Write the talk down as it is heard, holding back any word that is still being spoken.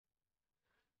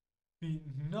we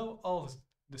know all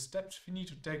the steps we need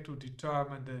to take to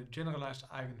determine the generalized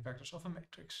eigenvectors of a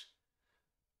matrix.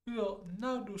 We will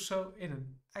now do so in an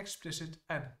explicit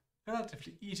and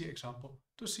relatively easy example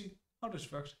to see how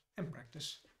this works in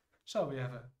practice. So we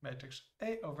have a matrix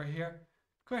A over here.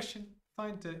 Question,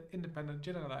 find the independent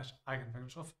generalized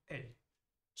eigenvectors of A.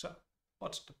 So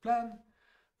what's the plan?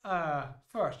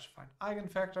 First, find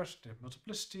eigenvectors, their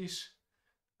multiplicities.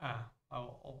 I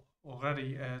will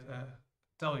already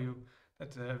tell you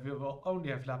that we will only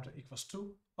have lambda equals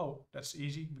 2. Oh, that's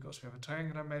easy because we have a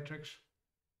triangular matrix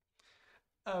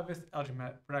with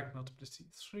algebraic multiplicity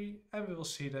 3, and we will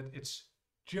see that its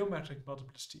geometric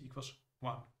multiplicity equals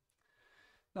 1.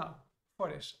 Now, for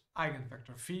this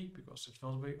eigenvector v, because it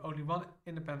will be only one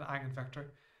independent eigenvector,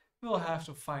 we will have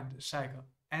to find the cycle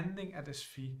ending at this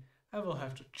v, and we'll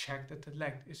have to check that the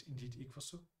length is indeed equal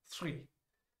to 3.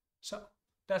 So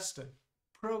that's the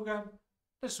program.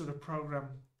 Let's do the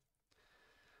program.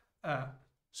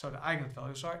 So the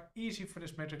eigenvalues are easy for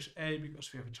this matrix A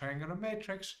because we have a triangular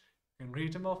matrix. You can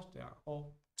read them off. They are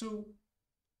all 2,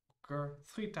 occur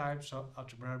 3 times, so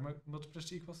algebraic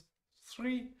multiplicity equals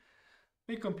 3.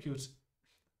 We compute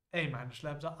A minus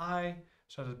lambda I,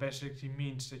 so that basically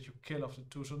means that you kill off the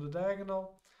 2's on the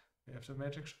diagonal. We have the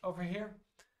matrix over here.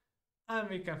 And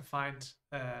we can find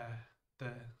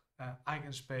the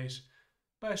eigenspace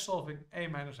by solving A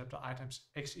minus lambda I times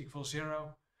x equals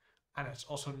 0. And that's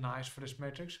also nice for this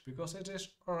matrix because it is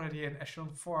already in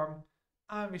echelon form.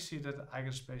 And we see that the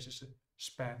eigenspace is a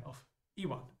span of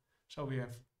E1. So we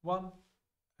have one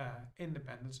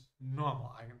independent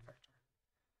normal eigenvector.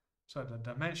 So the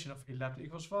dimension of E lambda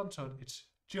equals 1, so its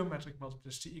geometric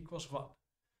multiplicity equals 1.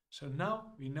 So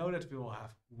now we know that we will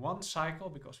have one cycle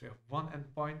because we have one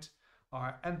endpoint.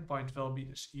 Our endpoint will be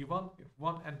this E1. We have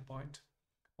one endpoint,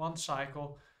 one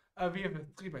cycle. We have a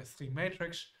 3 by 3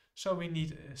 matrix, so we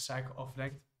need a cycle of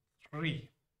length 3.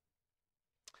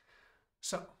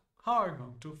 So how are we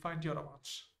going to find the other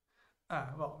ones?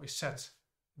 Well, we set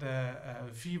the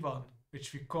V1,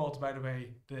 which we called, by the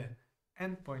way, the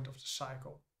endpoint of the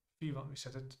cycle. V1, we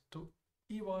set it to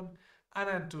E1. And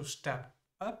then to step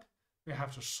up, we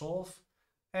have to solve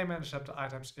A minus lambda I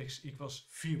times x equals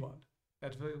V1.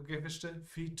 That will give us the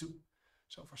V2.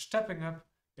 So for stepping up,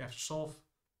 we have to solve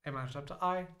A minus lambda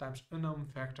I times unknown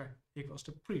vector equals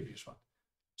the previous one.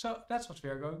 So that's what we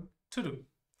are going to do.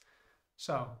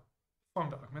 So from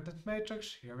the augmented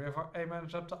matrix, here we have our A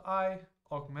minus lambda I,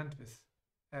 augment with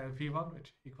V1,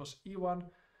 which equals E1.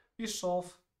 We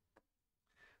solve.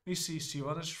 We see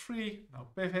C1 is 3, no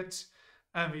pivots.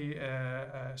 And we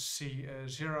see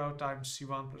 0 times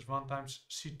C1 plus 1 times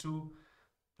C2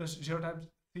 plus 0 times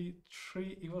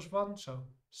C3 equals 1. So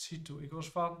C2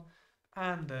 equals 1.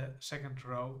 And the second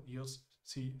row yields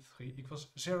C3 equals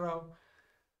 0.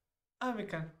 And we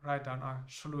can write down our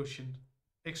solution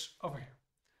x over here.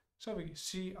 So we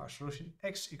see our solution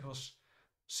x equals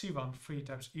C1 3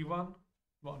 times E1,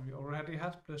 one we already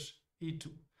had, plus E2.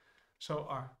 So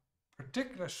our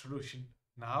particular solution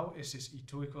now is this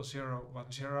E2 equals 0,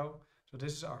 1, 0. So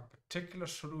this is our particular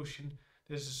solution.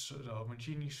 This is the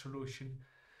homogeneous solution.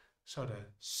 So the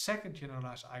second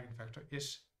generalized eigenvector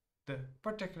is the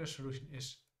particular solution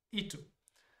is E2.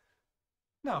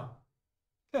 Now,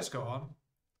 let's go on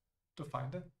to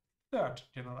find the third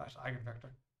generalized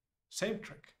eigenvector. Same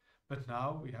trick, but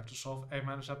now we have to solve A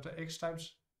minus lambda x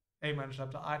times A minus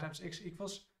lambda I times x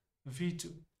equals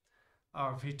V2.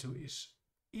 Our V2 is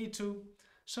E2.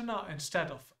 So now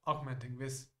instead of augmenting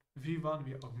with V1,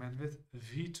 we augment with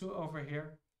V2 over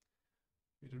here.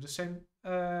 We do the same,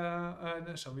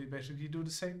 so we basically do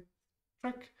the same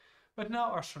trick. But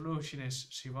now our solution is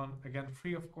C1, again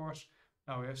 3 of course.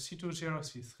 Now we have C2 0,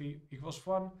 C3 equals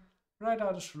 1. Write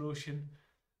out the solution,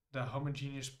 the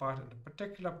homogeneous part and the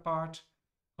particular part.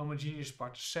 Homogeneous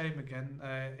part the same again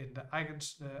in the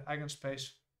eigenspace.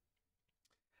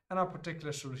 And our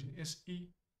particular solution is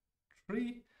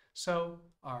E3. So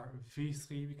our V3,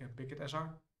 we can pick it as our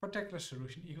particular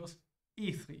solution equals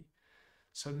E3.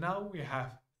 So now we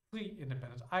have 3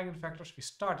 independent eigenvectors. We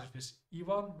started with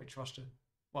E1, which was the,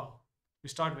 well, we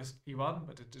started with E1,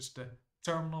 but it is the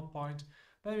terminal point.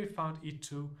 Then we found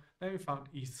E2, then we found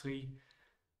E3.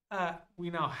 We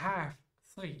now have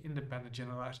 3 independent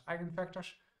generalized eigenvectors.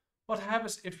 What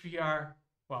happens if we are,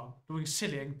 well, doing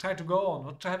silly and try to go on?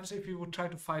 What happens if we would try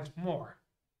to find more?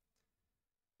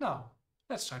 Now,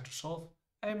 let's try to solve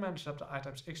A minus lambda I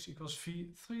times x equals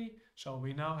V3. So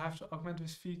we now have to augment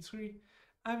with V3.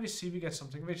 And we see we get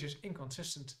something which is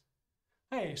inconsistent.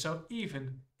 Hey, so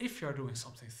even if you're doing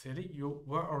something silly, you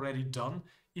were already done.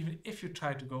 Even if you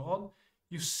try to go on,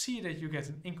 you see that you get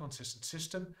an inconsistent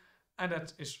system. And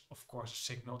that is, of course, a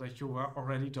signal that you were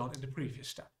already done in the previous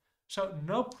step. So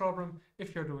no problem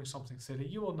if you're doing something silly,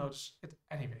 you will notice it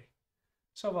anyway.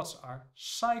 So what's our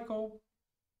cycle?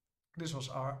 This was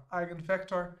our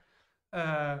eigenvector.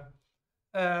 And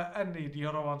the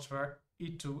other ones were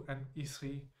E2 and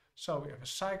E3. So we have a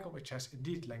cycle which has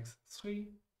indeed length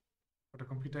 3. For the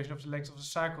computation of the length of the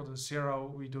cycle, the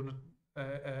 0, we do not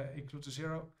include the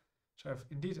 0. So I have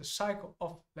indeed a cycle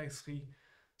of length 3.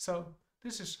 So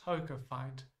this is how you can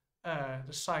find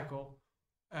the cycle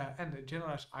and the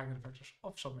generalized eigenvectors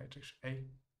of some matrix A.